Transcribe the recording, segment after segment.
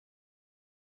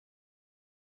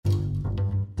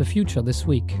The Future This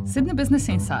Week. Sydney Business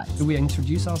Insights. Do we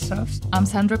introduce ourselves? I'm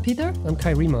Sandra Peter. I'm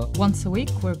Kai Riemer. Once a week,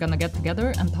 we're going to get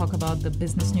together and talk about the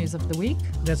business news of the week.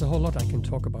 There's a whole lot I can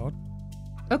talk about.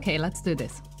 Okay, let's do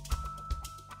this.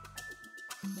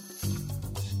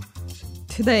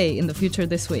 Today in The Future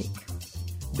This Week.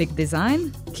 Big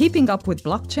design, keeping up with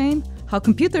blockchain, how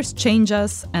computers change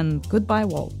us, and goodbye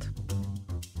Walt.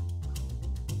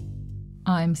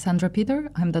 I'm Sandra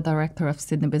Peter. I'm the director of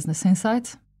Sydney Business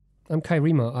Insights. I'm Kai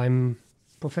Riemer. I'm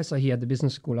professor here at the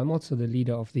Business School. I'm also the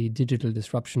leader of the Digital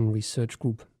Disruption Research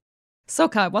Group. So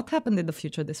Kai, what happened in The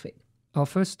Future This Week? Our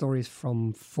first story is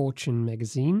from Fortune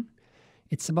magazine.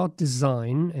 It's about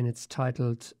design and it's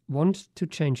titled, "Want to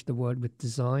Change the World with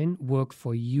Design? Work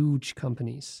for Huge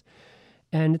Companies."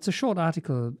 And it's a short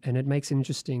article and it makes an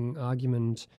interesting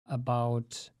argument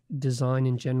about design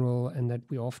in general, and that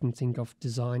we often think of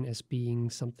design as being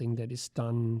something that is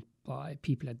done by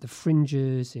people at the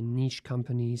fringes in niche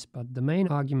companies. But the main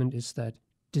argument is that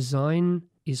design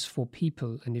is for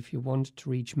people. And if you want to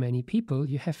reach many people,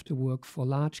 you have to work for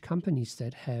large companies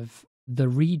that have the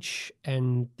reach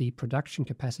and the production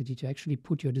capacity to actually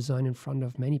put your design in front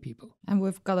of many people. And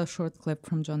we've got a short clip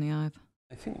from Johnny Ive.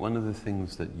 I think one of the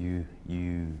things that you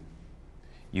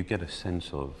get a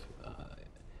sense of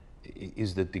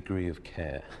is the degree of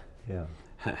care. Yeah.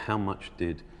 How much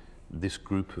did this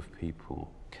group of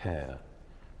people care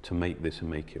to make this and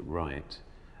make it right?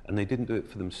 And they didn't do it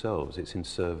for themselves. It's in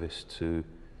service to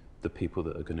the people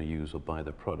that are going to use or buy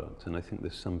the product. And I think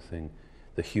there's something,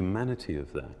 the humanity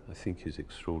of that, I think, is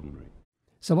extraordinary.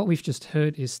 So what we've just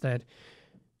heard is that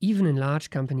even in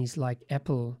large companies like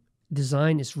Apple,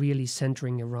 design is really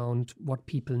centering around what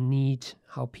people need,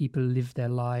 how people live their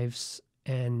lives,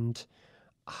 and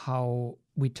how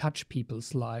we touch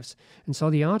people's lives. And so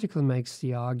the article makes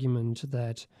the argument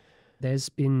that there's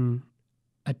been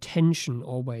a tension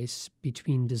always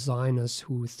between designers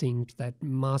who think that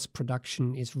mass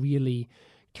production is really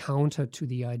counter to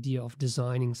the idea of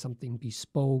designing something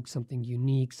bespoke, something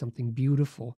unique, something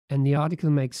beautiful. And the article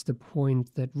makes the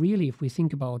point that really, if we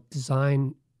think about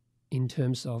design in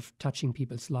terms of touching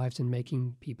people's lives and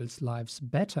making people's lives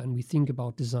better, and we think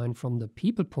about design from the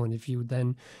people point of view,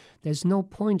 then there's no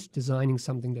point designing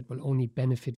something that will only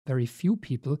benefit very few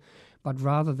people, but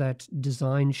rather that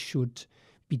design should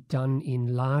be done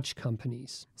in large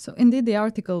companies. So indeed, the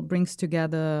article brings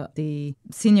together the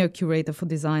senior curator for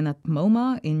design at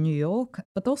MoMA in New York,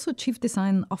 but also chief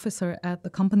design officer at a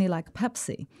company like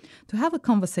Pepsi, to have a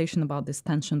conversation about this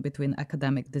tension between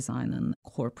academic design and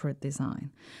corporate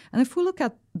design. And if we look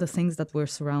at the things that we're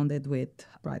surrounded with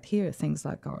right here, things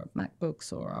like our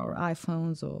MacBooks or our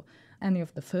iPhones or any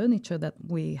of the furniture that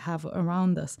we have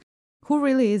around us, who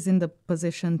really is in the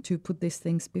position to put these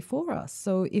things before us?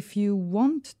 So if you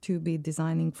want to be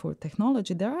designing for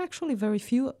technology, there are actually very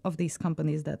few of these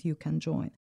companies that you can join.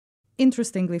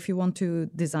 Interestingly, if you want to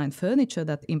design furniture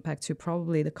that impacts you,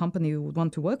 probably the company you would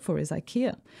want to work for is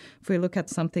IKEA. If we look at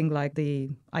something like the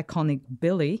iconic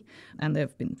Billy, and there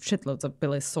have been shitloads of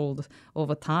Billys sold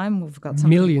over time, we've got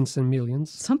millions and millions.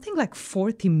 Something like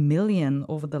 40 million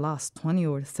over the last 20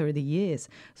 or 30 years.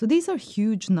 So these are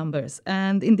huge numbers.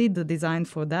 And indeed, the design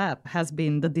for that has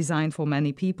been the design for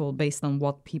many people based on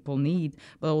what people need,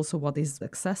 but also what is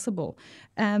accessible.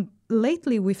 And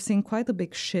lately, we've seen quite a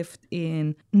big shift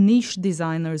in niche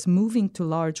designers moving to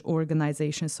large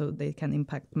organizations so they can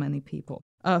impact many people.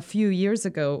 A few years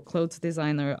ago, clothes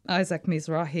designer Isaac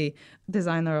Mizrahi,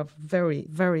 designer of very,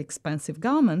 very expensive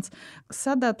garments,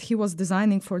 said that he was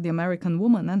designing for the American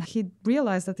woman, and he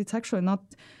realized that it's actually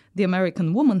not the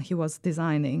American woman he was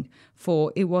designing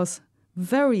for. It was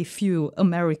very few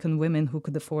American women who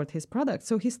could afford his product.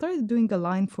 So he started doing a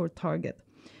line for Target.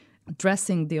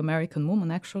 Dressing the American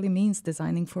woman actually means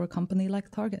designing for a company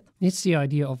like Target. It's the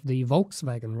idea of the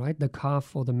Volkswagen, right? The car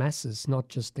for the masses, not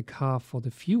just the car for the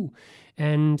few.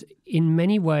 And in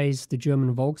many ways, the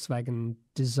German Volkswagen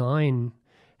design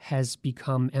has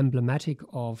become emblematic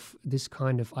of this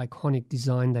kind of iconic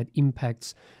design that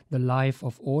impacts the life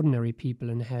of ordinary people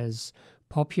and has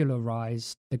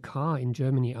popularized the car in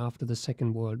Germany after the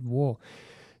Second World War.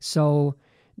 So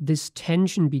this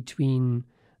tension between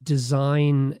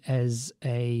design as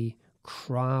a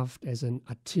craft, as an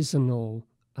artisanal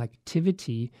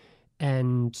activity,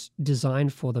 and design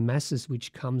for the masses,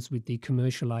 which comes with the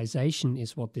commercialization,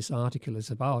 is what this article is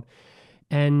about.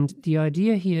 And the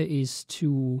idea here is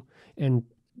to, and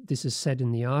this is said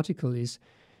in the article, is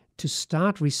to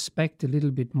start respect a little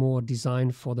bit more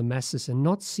design for the masses and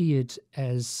not see it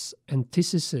as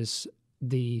antithesis,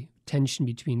 the tension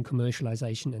between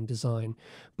commercialization and design,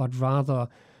 but rather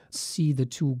see the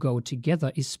two go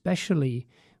together, especially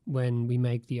when we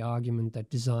make the argument that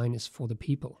design is for the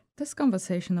people. This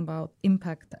conversation about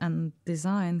impact and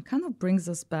design kind of brings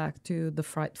us back to the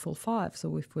Frightful Five.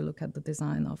 So if we look at the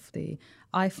design of the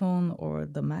iPhone or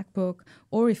the MacBook,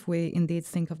 or if we indeed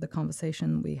think of the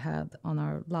conversation we had on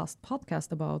our last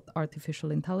podcast about artificial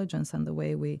intelligence and the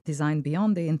way we design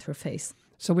beyond the interface.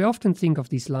 So we often think of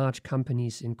these large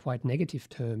companies in quite negative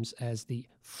terms as the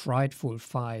Frightful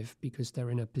Five because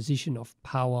they're in a position of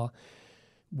power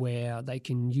where they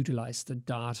can utilize the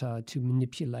data to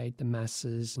manipulate the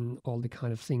masses and all the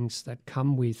kind of things that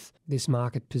come with this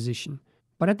market position.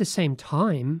 But at the same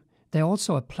time, they're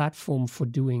also a platform for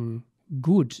doing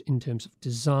good in terms of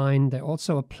design. They're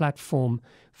also a platform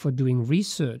for doing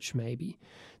research, maybe.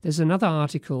 There's another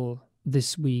article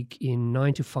this week in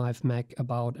 9to5Mac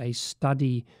about a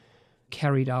study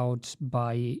carried out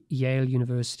by Yale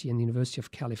University and the University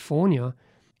of California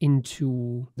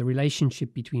into the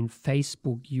relationship between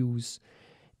Facebook use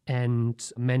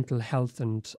and mental health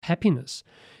and happiness.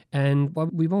 And while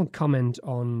we won't comment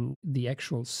on the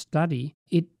actual study,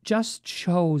 it just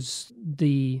shows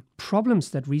the problems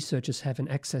that researchers have in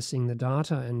accessing the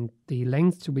data and the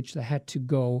length to which they had to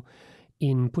go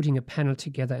in putting a panel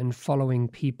together and following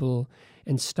people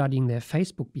and studying their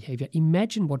Facebook behavior.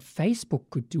 Imagine what Facebook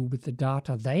could do with the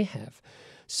data they have.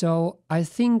 So I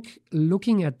think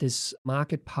looking at this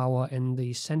market power and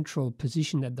the central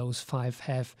position that those five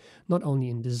have, not only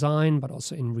in design but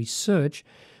also in research,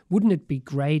 wouldn't it be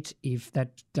great if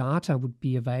that data would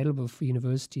be available for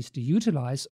universities to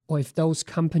utilize, or if those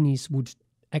companies would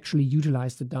actually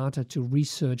utilize the data to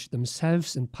research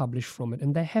themselves and publish from it?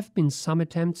 And there have been some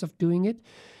attempts of doing it.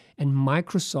 And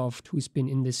Microsoft, who's been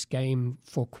in this game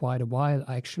for quite a while,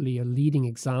 actually a leading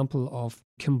example of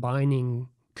combining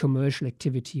commercial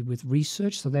activity with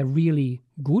research. So they're really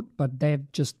good, but they're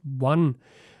just one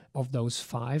of those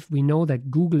five. We know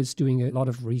that Google is doing a lot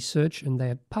of research and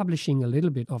they're publishing a little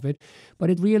bit of it, but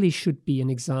it really should be an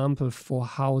example for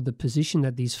how the position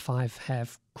that these five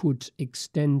have could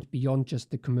extend beyond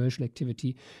just the commercial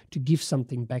activity to give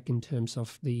something back in terms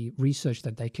of the research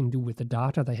that they can do with the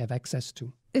data they have access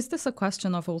to. Is this a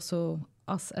question of also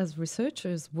us as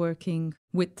researchers working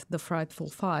with the Frightful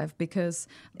Five? Because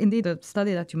indeed, the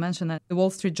study that you mentioned, the Wall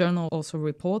Street Journal also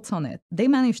reports on it. They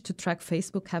managed to track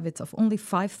Facebook habits of only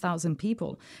 5,000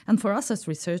 people. And for us as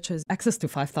researchers, access to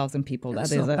 5,000 people,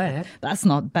 that's not bad. That's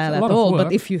not bad at all.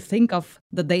 But if you think of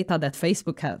the data that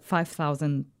Facebook had,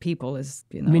 5,000 people is,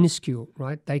 minuscule,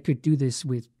 right? They could do this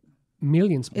with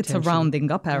millions. It's a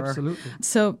rounding up error. Absolutely.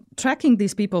 So tracking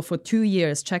these people for 2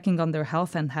 years, checking on their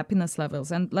health and happiness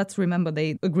levels. And let's remember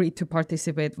they agreed to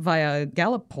participate via a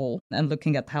Gallup poll and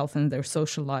looking at health and their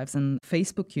social lives and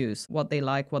Facebook use, what they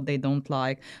like, what they don't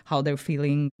like, how they're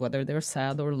feeling, whether they're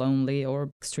sad or lonely or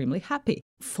extremely happy.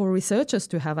 For researchers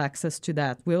to have access to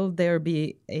that, will there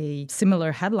be a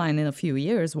similar headline in a few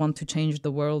years, want to change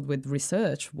the world with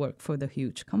research, work for the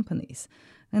huge companies?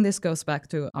 And this goes back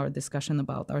to our discussion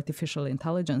about artificial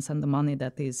intelligence and the money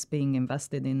that is being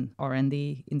invested in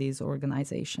R&D in these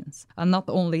organizations. And not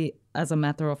only as a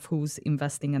matter of who's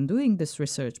investing and doing this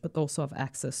research, but also of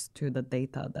access to the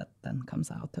data that then comes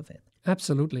out of it.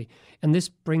 Absolutely. And this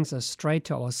brings us straight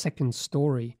to our second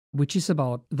story, which is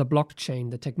about the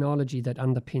blockchain, the technology that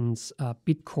underpins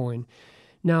Bitcoin.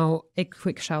 Now, a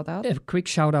quick shout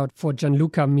out for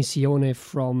Gianluca Missione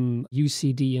from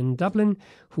UCD in Dublin,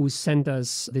 who sent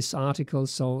us this article.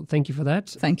 So thank you for that.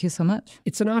 Thank you so much.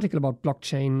 It's an article about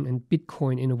blockchain and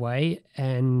Bitcoin in a way.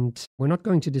 And we're not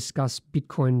going to discuss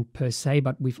Bitcoin per se,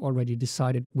 but we've already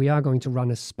decided we are going to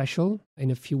run a special in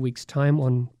a few weeks' time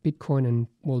on Bitcoin, and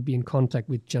we'll be in contact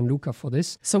with Gianluca for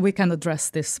this. So we can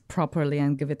address this properly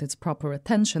and give it its proper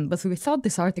attention. But we thought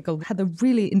this article had a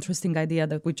really interesting idea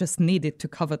that we just needed to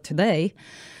cover today.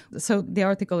 So the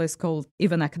article is called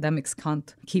 "Even Academics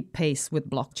Can't Keep Pace with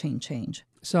Blockchain Change."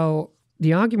 So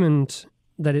the argument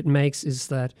that it makes is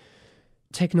that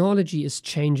technology is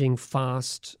changing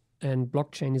fast, and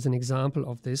blockchain is an example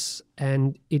of this.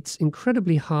 And it's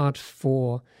incredibly hard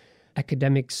for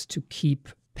academics to keep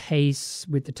pace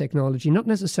with the technology, not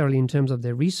necessarily in terms of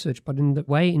their research, but in the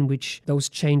way in which those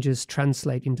changes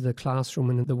translate into the classroom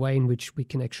and in the way in which we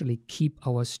can actually keep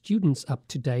our students up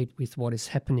to date with what is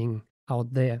happening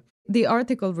out there. The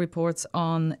article reports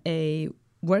on a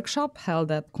workshop held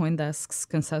at CoinDesk's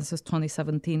Consensus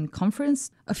 2017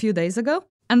 conference a few days ago.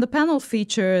 And the panel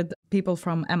featured people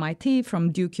from MIT,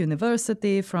 from Duke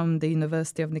University, from the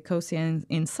University of Nicosia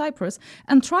in Cyprus,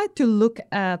 and tried to look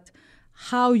at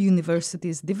how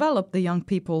universities develop the young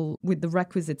people with the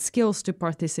requisite skills to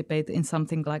participate in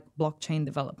something like blockchain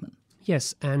development.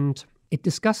 Yes, and it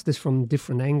discussed this from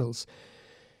different angles.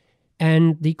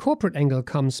 And the corporate angle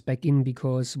comes back in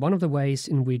because one of the ways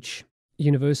in which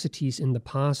universities in the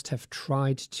past have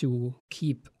tried to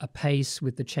keep a pace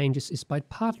with the changes is by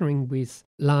partnering with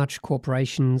large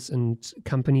corporations and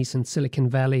companies in Silicon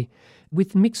Valley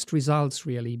with mixed results,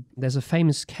 really. There's a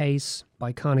famous case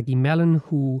by Carnegie Mellon,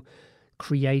 who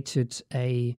created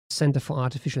a Center for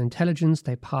Artificial Intelligence.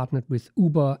 They partnered with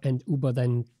Uber, and Uber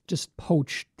then just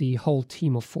poached the whole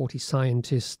team of 40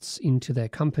 scientists into their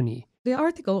company. The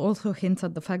article also hints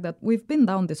at the fact that we've been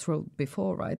down this road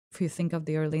before, right? If you think of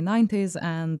the early 90s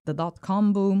and the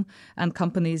dot-com boom and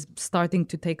companies starting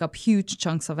to take up huge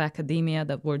chunks of academia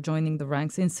that were joining the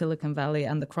ranks in Silicon Valley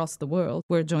and across the world,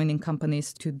 were joining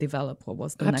companies to develop what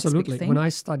was the next big thing. When I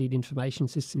studied information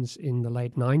systems in the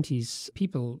late 90s,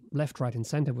 people left, right and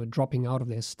center were dropping out of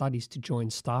their studies to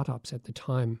join startups at the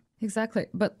time. Exactly.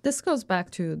 But this goes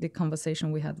back to the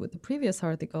conversation we had with the previous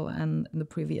article and the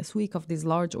previous week of these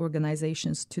large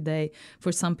organizations today.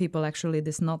 For some people, actually,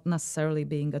 this not necessarily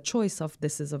being a choice of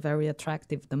this is a very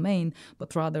attractive domain,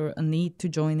 but rather a need to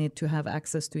join it to have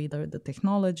access to either the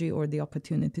technology or the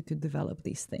opportunity to develop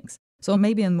these things. So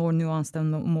maybe a more nuanced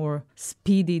and more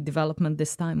speedy development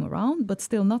this time around, but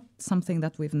still not something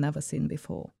that we've never seen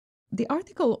before. The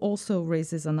article also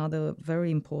raises another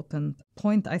very important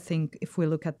point, I think, if we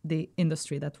look at the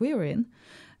industry that we're in,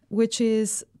 which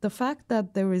is the fact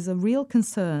that there is a real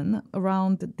concern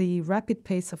around the rapid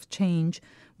pace of change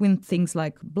with things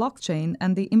like blockchain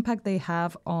and the impact they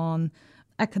have on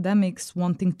academics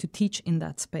wanting to teach in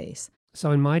that space.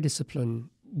 So in my discipline,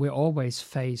 we're always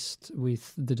faced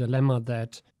with the dilemma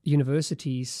that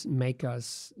universities make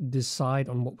us decide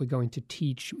on what we're going to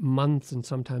teach months and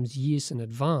sometimes years in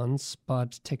advance,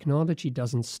 but technology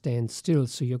doesn't stand still.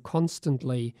 So you're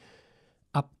constantly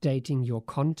updating your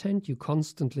content. You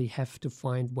constantly have to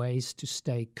find ways to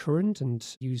stay current and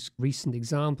use recent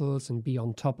examples and be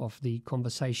on top of the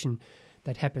conversation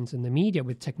that happens in the media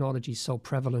with technology so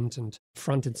prevalent and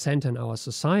front and center in our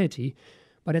society.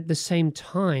 But at the same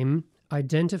time,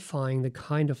 identifying the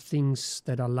kind of things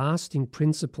that are lasting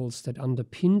principles that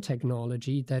underpin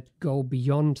technology that go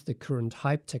beyond the current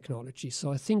hype technology. So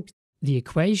I think the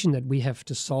equation that we have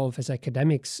to solve as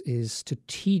academics is to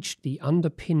teach the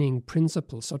underpinning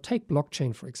principles. So take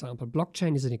blockchain, for example.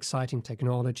 Blockchain is an exciting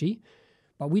technology,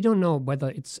 but we don't know whether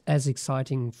it's as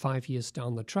exciting 5 years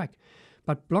down the track.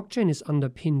 But blockchain is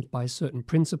underpinned by certain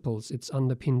principles. It's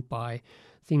underpinned by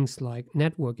things like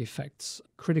network effects,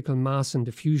 critical mass and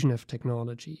diffusion of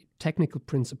technology, technical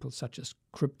principles such as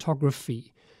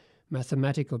cryptography,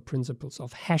 mathematical principles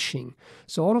of hashing.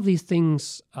 So all of these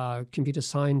things computer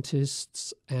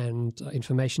scientists and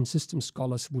information systems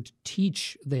scholars would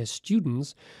teach their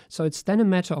students. So it's then a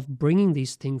matter of bringing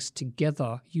these things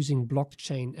together using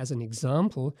blockchain as an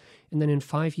example, and then in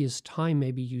 5 years' time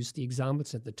maybe use the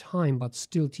examples at the time, but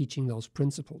still teaching those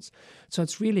principles. So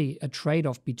it's really a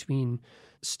trade-off between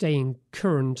staying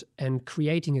current and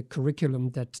creating a curriculum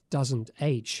that doesn't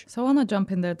age. So I want to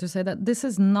jump in there to say that this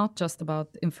is not just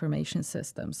about information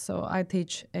systems. So I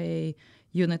teach a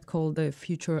unit called the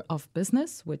Future of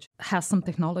Business, which has some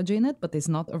technology in it, but is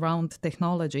not around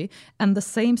technology. And the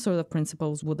same sort of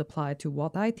principles would apply to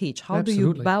what I teach. How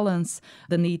Absolutely. do you balance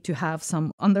the need to have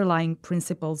some underlying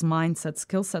principles, mindsets,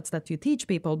 skill sets that you teach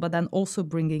people, but then also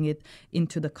bringing it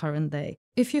into the current day?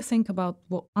 If you think about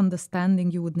what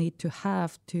understanding you would need to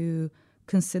have to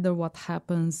consider what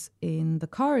happens in the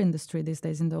car industry these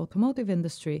days, in the automotive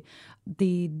industry,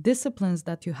 the disciplines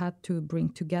that you had to bring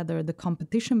together, the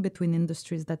competition between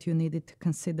industries that you needed to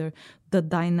consider, the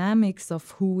dynamics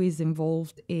of who is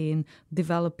involved in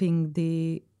developing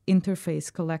the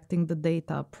interface, collecting the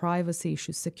data, privacy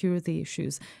issues, security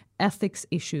issues, ethics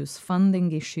issues,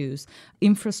 funding issues,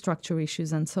 infrastructure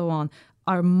issues, and so on,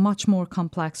 are much more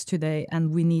complex today,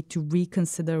 and we need to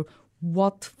reconsider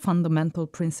what fundamental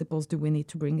principles do we need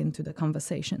to bring into the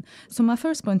conversation. So my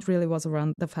first point really was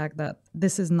around the fact that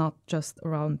this is not just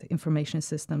around information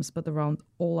systems, but around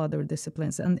all other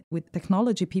disciplines. And with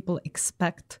technology, people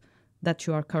expect that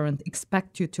you are current,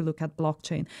 expect you to look at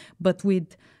blockchain. But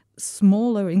with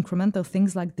smaller incremental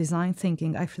things like design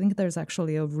thinking, I think there's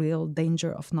actually a real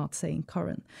danger of not saying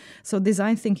current. So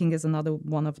design thinking is another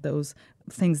one of those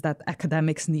things that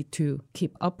academics need to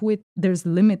keep up with. There's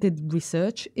limited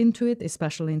research into it,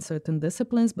 especially in certain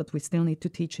disciplines, but we still need to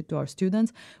teach it to our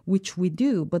students, which we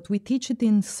do, but we teach it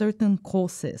in certain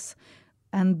courses.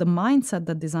 And the mindset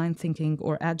that design thinking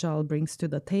or agile brings to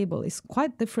the table is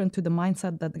quite different to the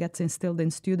mindset that gets instilled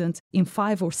in students in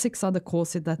 5 or 6 other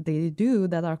courses that they do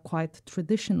that are quite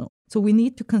traditional. So we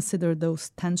need to consider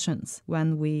those tensions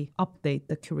when we update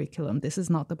the curriculum. This is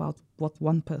not about what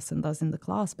one person does in the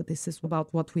class, but this is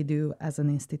about what we do as an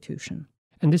institution.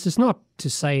 And this is not to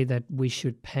say that we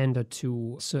should pander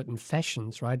to certain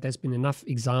fashions, right? There's been enough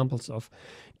examples of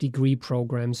degree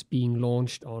programs being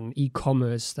launched on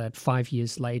e-commerce that 5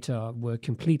 years later were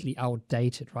completely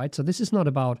outdated, right? So this is not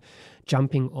about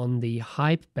jumping on the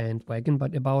hype bandwagon,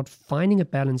 but about finding a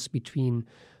balance between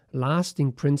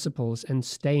lasting principles and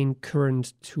staying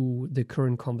current to the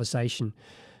current conversation,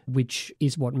 which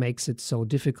is what makes it so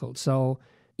difficult. So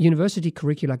university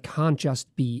curricula can't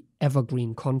just be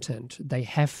evergreen content. They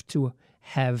have to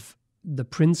have the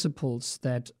principles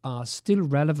that are still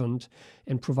relevant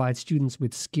and provide students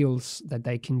with skills that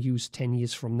they can use 10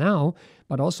 years from now,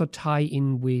 but also tie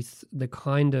in with the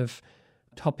kind of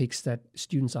topics that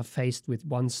students are faced with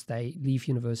once they leave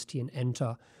university and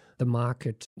enter the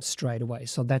market straight away.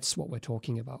 So that's what we're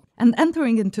talking about. And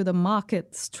entering into the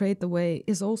market straight away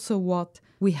is also what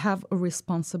we have a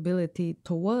responsibility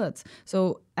towards.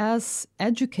 So as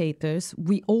educators,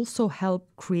 we also help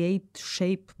create,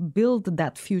 shape, build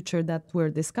that future that we're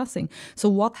discussing. So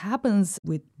what happens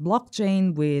with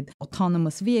blockchain, with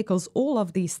autonomous vehicles, all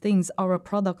of these things are a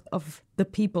product of the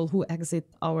people who exit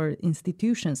our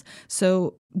institutions.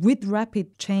 So with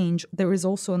rapid change, there is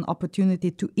also an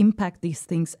opportunity to impact these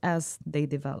things as they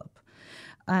develop.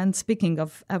 And speaking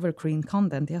of evergreen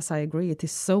content, yes, I agree. It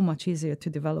is so much easier to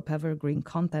develop evergreen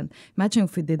content. Imagine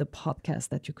if we did a podcast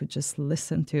that you could just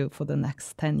listen to for the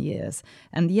next 10 years.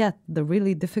 And yet, the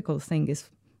really difficult thing is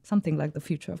something like the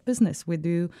future of business. We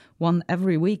do one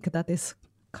every week that is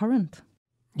current.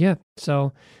 Yeah.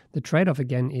 So the trade-off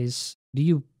again is, do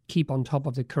you keep on top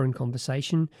of the current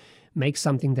conversation, make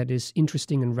something that is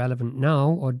interesting and relevant now,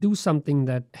 or do something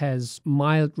that has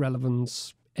mild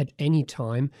relevance at any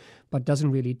time, but doesn't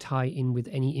really tie in with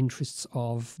any interests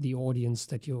of the audience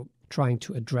that you're trying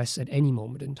to address at any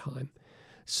moment in time.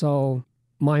 So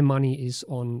my money is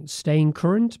on staying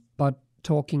current, but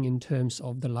talking in terms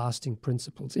of the lasting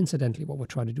principles. Incidentally, what we're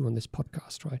trying to do on this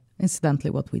podcast, right?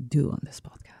 Incidentally, what we do on this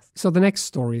podcast. So the next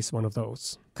story is one of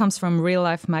those. Comes from Real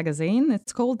Life magazine.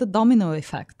 It's called The Domino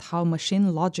Effect, How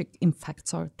Machine Logic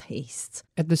Infects Our Tastes.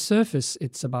 At the surface,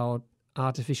 it's about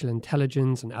artificial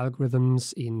intelligence and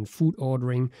algorithms in food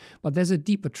ordering, but there's a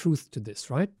deeper truth to this,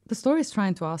 right? The story is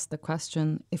trying to ask the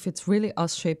question if it's really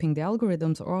us shaping the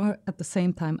algorithms or at the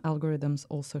same time algorithms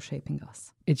also shaping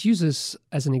us. It uses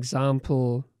as an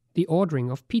example the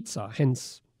ordering of pizza,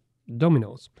 hence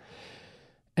Domino's,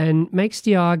 and makes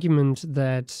the argument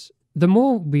that the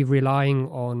more we're relying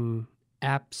on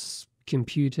apps,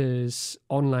 computers,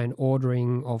 online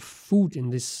ordering of food in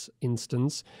this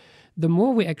instance, the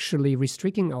more we're actually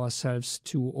restricting ourselves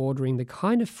to ordering the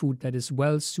kind of food that is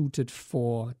well suited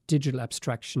for digital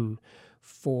abstraction,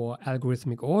 for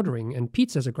algorithmic ordering. And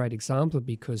pizza is a great example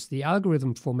because the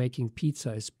algorithm for making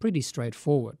pizza is pretty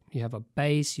straightforward. You have a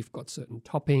base, you've got certain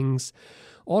toppings.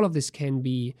 All of this can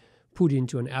be put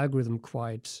into an algorithm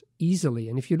quite easily.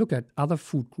 And if you look at other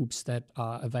food groups that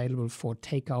are available for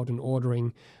takeout and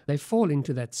ordering, they fall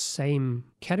into that same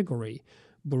category.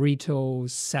 Burritos,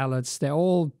 salads, they're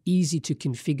all easy to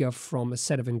configure from a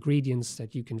set of ingredients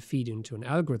that you can feed into an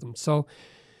algorithm. So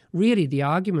really the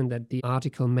argument that the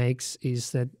article makes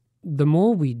is that the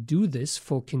more we do this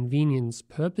for convenience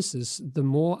purposes, the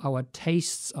more our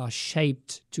tastes are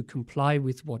shaped to comply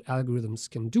with what algorithms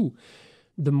can do.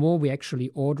 The more we're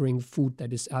actually ordering food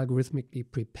that is algorithmically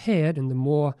prepared, and the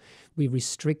more we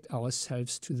restrict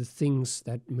ourselves to the things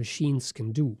that machines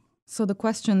can do. So the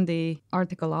question the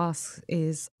article asks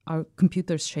is, are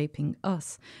computers shaping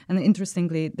us? And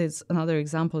interestingly, there's another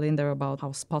example in there about how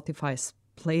Spotify's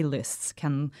playlists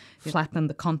can flatten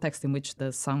the context in which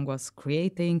the song was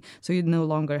creating. So you no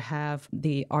longer have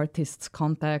the artist's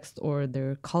context or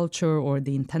their culture or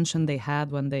the intention they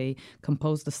had when they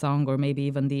composed the song, or maybe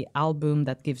even the album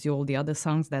that gives you all the other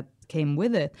songs that came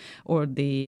with it, or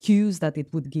the cues that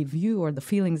it would give you or the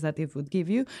feelings that it would give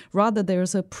you. Rather,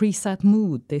 there's a preset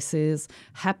mood. This is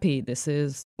happy, this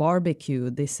is barbecue,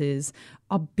 this is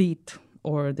upbeat,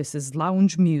 or this is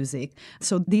lounge music.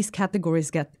 So these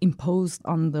categories get imposed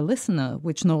on the listener,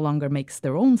 which no longer makes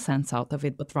their own sense out of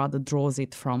it, but rather draws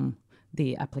it from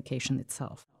the application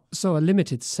itself. So a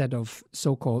limited set of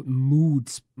so-called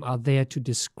moods are there to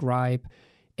describe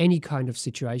any kind of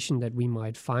situation that we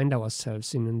might find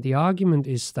ourselves in. And the argument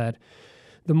is that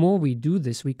the more we do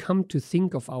this, we come to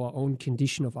think of our own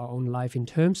condition, of our own life in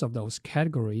terms of those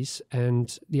categories.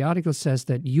 And the article says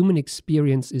that human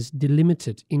experience is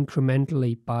delimited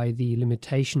incrementally by the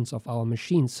limitations of our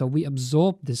machines. So we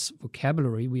absorb this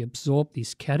vocabulary, we absorb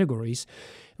these categories,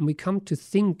 and we come to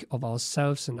think of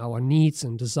ourselves and our needs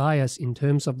and desires in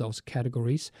terms of those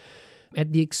categories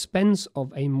at the expense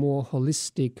of a more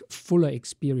holistic, fuller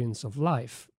experience of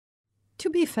life. To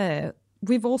be fair,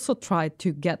 we've also tried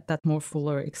to get that more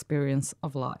fuller experience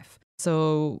of life.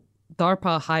 So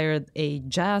DARPA hired a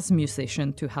jazz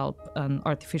musician to help an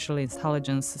artificial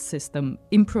intelligence system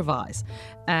improvise.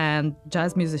 And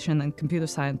jazz musician and computer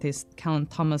scientist Callan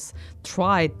Thomas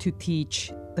tried to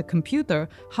teach the computer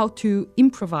how to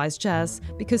improvise jazz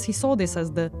because he saw this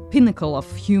as the pinnacle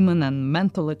of human and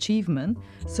mental achievement.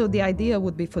 So the idea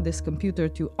would be for this computer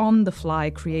to, on the fly,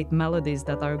 create melodies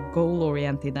that are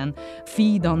goal-oriented and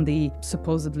feed on the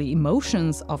supposedly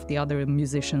emotions of the other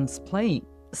musicians playing.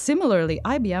 Similarly,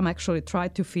 IBM actually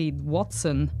tried to feed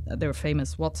Watson, their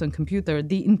famous Watson computer,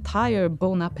 the entire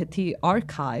Bon Appetit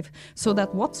archive so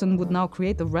that Watson would now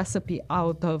create a recipe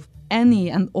out of any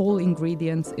and all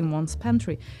ingredients in one's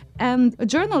pantry. And a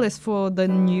journalist for The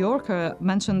New Yorker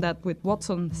mentioned that with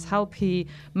Watson's help, he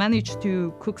managed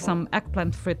to cook some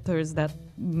eggplant fritters that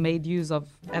made use of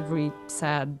every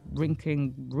sad,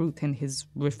 wrinkling root in his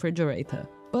refrigerator.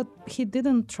 But he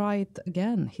didn't try it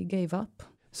again. He gave up.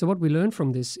 So what we learn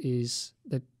from this is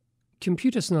that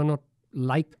computers are not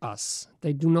like us.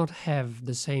 They do not have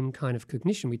the same kind of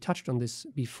cognition. We touched on this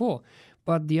before.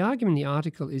 But the argument in the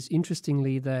article is,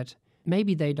 interestingly, that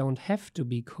maybe they don't have to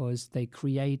because they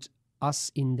create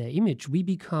us in their image. We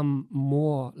become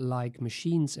more like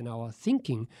machines in our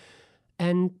thinking.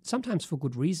 And sometimes for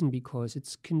good reason, because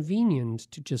it's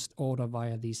convenient to just order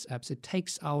via these apps. It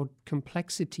takes out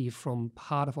complexity from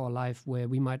part of our life where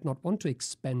we might not want to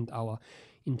expend our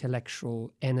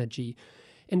intellectual energy.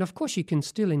 And of course, you can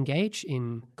still engage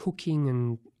in cooking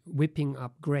and whipping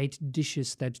up great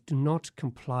dishes that do not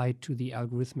comply to the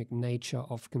algorithmic nature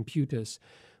of computers.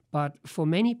 But for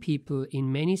many people,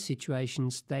 in many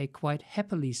situations, they quite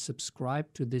happily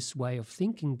subscribe to this way of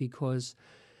thinking because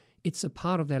it's a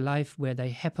part of their life where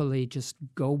they happily just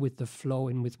go with the flow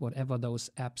and with whatever those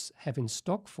apps have in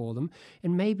stock for them.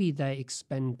 And maybe they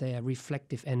expend their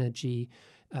reflective energy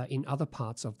in other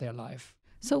parts of their life.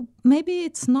 So maybe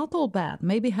it's not all bad.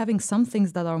 Maybe having some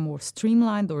things that are more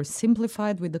streamlined or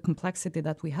simplified with the complexity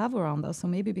that we have around us, so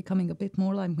maybe becoming a bit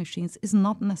more like machines, is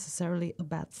not necessarily a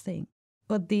bad thing.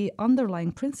 But the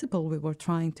underlying principle we were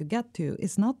trying to get to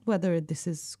is not whether this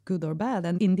is good or bad.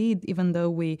 And indeed, even though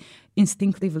we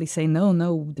instinctively say,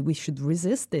 no, we should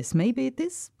resist this, maybe it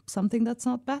is something that's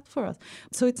not bad for us.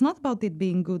 So it's not about it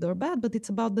being good or bad, but it's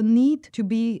about the need to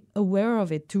be aware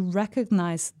of it, to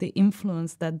recognize the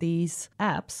influence that these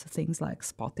apps, things like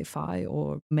Spotify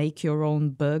or make your own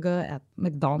burger at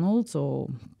McDonald's or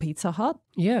Pizza Hut.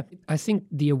 Yeah, I think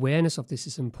the awareness of this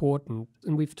is important.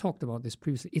 And we've talked about this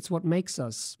previously. It's what makes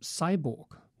us cyborg,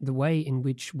 the way in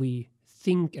which we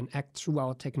think and act through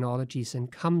our technologies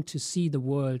and come to see the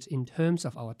world in terms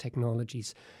of our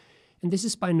technologies. And this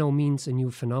is by no means a new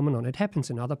phenomenon. It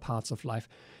happens in other parts of life.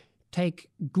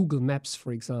 Take Google Maps,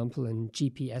 for example, and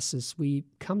GPSs. We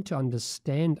come to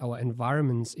understand our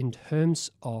environments in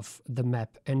terms of the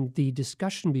map. And the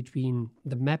discussion between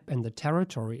the map and the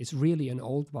territory is really an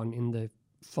old one in the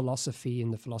philosophy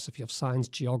of science,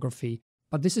 geography.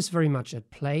 But this is very much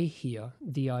at play here.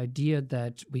 The idea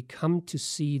that we come to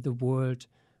see the world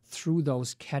through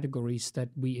those categories that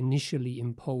we initially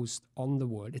imposed on the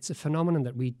world. It's a phenomenon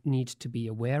that we need to be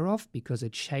aware of because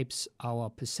it shapes our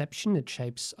perception, it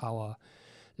shapes our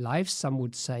lives. Some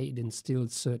would say it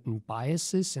instills certain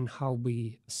biases in how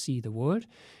we see the world.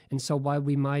 And so while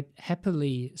we might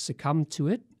happily succumb to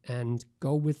it and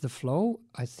go with the flow,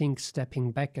 I think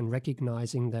stepping back and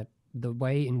recognizing that the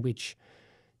way in which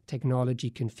technology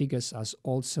configures us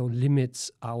also limits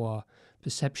our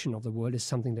perception of the world is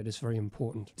something that is very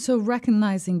important. So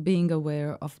recognizing, being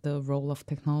aware of the role of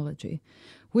technology,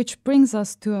 which brings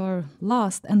us to our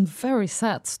last and very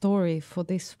sad story for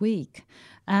this week.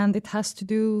 And it has to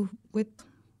do with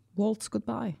Walt's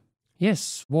goodbye.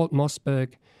 Yes, Walt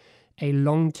Mossberg, a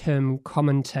long-term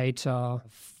commentator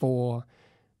for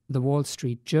the Wall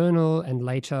Street Journal and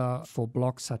later for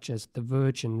blogs such as The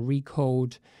Verge and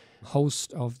Recode,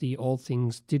 host of the All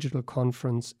Things Digital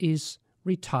conference, is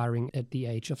retiring at the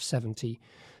age of 70.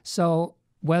 So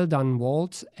well done,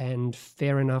 Walt, and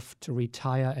fair enough to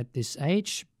retire at this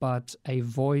age, but a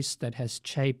voice that has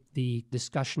shaped the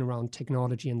discussion around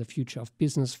technology and the future of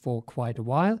business for quite a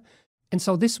while. And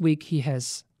so this week he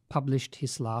has published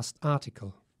his last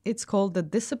article. It's called The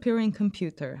Disappearing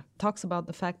Computer. Talks about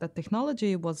the fact that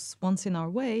technology was once in our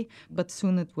way, but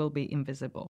soon it will be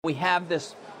invisible. We have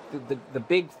this, the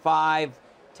big five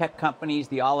tech companies,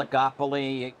 the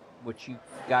oligopoly, which you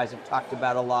guys have talked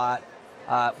about a lot.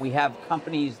 We have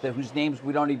companies whose names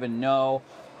we don't even know.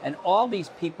 And all these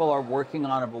people are working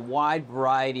on a wide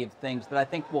variety of things that I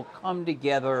think will come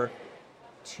together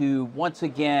to, once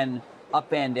again,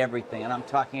 upend everything. And I'm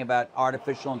talking about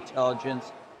artificial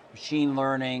intelligence, machine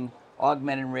learning,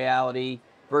 augmented reality,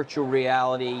 virtual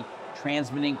reality,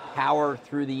 transmitting power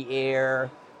through the air,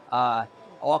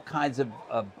 all kinds of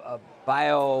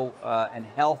bio and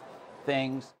health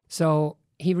things. So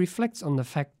he reflects on the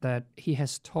fact that he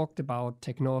has talked about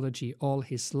technology all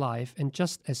his life, and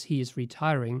just as he is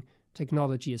retiring,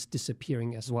 technology is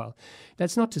disappearing as well.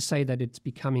 That's not to say that it's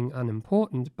becoming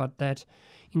unimportant, but that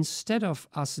instead of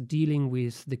us dealing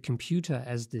with the computer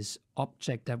as this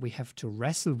object that we have to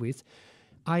wrestle with,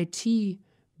 IT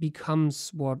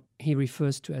becomes what he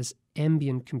refers to as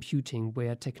ambient computing,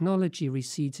 where technology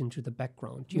recedes into the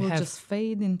background. Will just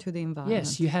fade into the environment.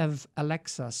 Yes, you have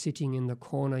Alexa sitting in the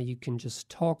corner. You can just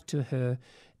talk to her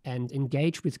and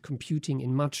engage with computing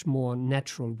in much more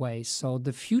natural ways. So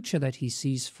the future that he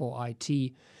sees for IT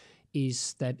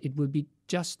is that it will be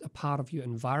just a part of your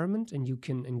environment, and you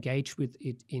can engage with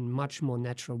it in much more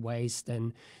natural ways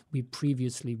than we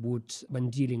previously would when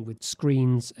dealing with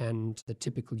screens and the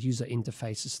typical user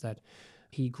interfaces that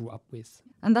he grew up with.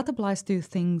 And that applies to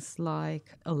things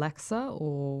like Alexa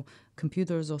or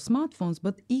computers or smartphones,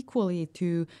 but equally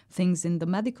to things in the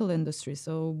medical industry.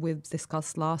 So we've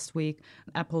discussed last week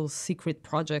Apple's secret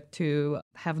project to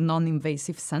have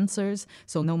non-invasive sensors,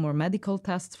 so no more medical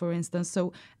tests, for instance.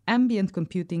 So ambient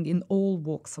computing in all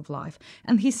walks of life.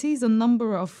 And he sees a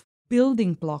number of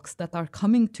building blocks that are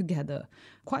coming together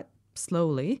quite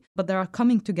slowly, but they are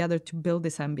coming together to build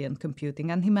this ambient computing.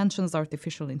 And he mentions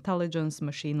artificial intelligence,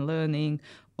 machine learning,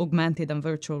 augmented and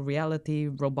virtual reality,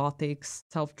 robotics,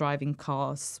 self-driving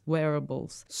cars,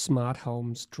 wearables. Smart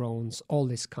homes, drones, all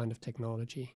this kind of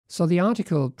technology. So the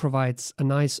article provides a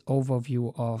nice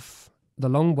overview of the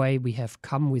long way we have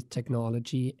come with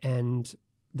technology and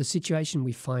the situation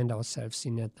we find ourselves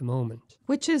in at the moment.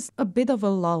 Which is a bit of a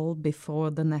lull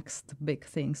before the next big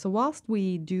thing. So whilst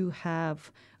we do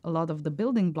have a lot of the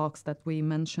building blocks that we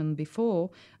mentioned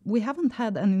before, we haven't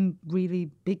had any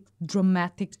really big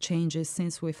dramatic changes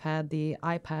since we've had the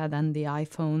iPad and the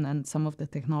iPhone and some of the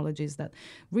technologies that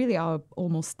really are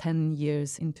almost 10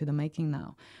 years into the making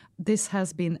now. This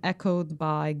has been echoed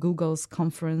by Google's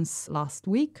conference last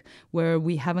week, where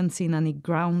we haven't seen any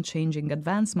ground-changing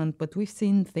advancement, but we've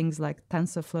seen things like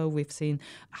TensorFlow, we've seen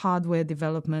hardware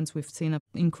developments, we've seen an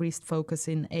increased focus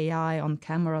in AI on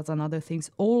cameras and other things,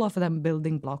 all of them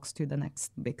building blocks to the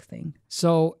next big thing.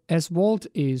 So as Walt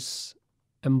is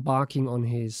embarking on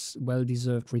his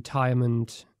well-deserved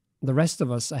retirement, the rest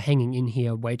of us are hanging in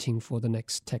here waiting for the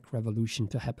next tech revolution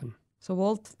to happen. So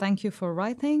Walt, thank you for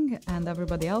writing, and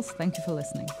everybody else, thank you for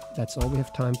listening. That's all we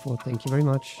have time for. Thank you very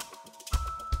much.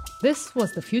 This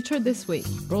was The Future This Week,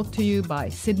 brought to you by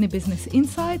Sydney Business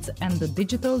Insights and the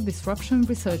Digital Disruption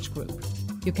Research Group.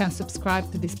 You can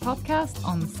subscribe to this podcast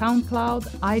on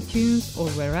SoundCloud, iTunes, or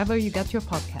wherever you get your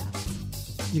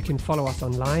podcasts. You can follow us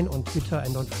online on Twitter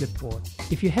and on Flipboard.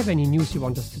 If you have any news you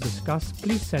want us to discuss,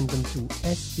 please send them to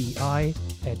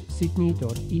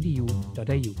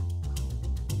sbi@sydney.edu.au.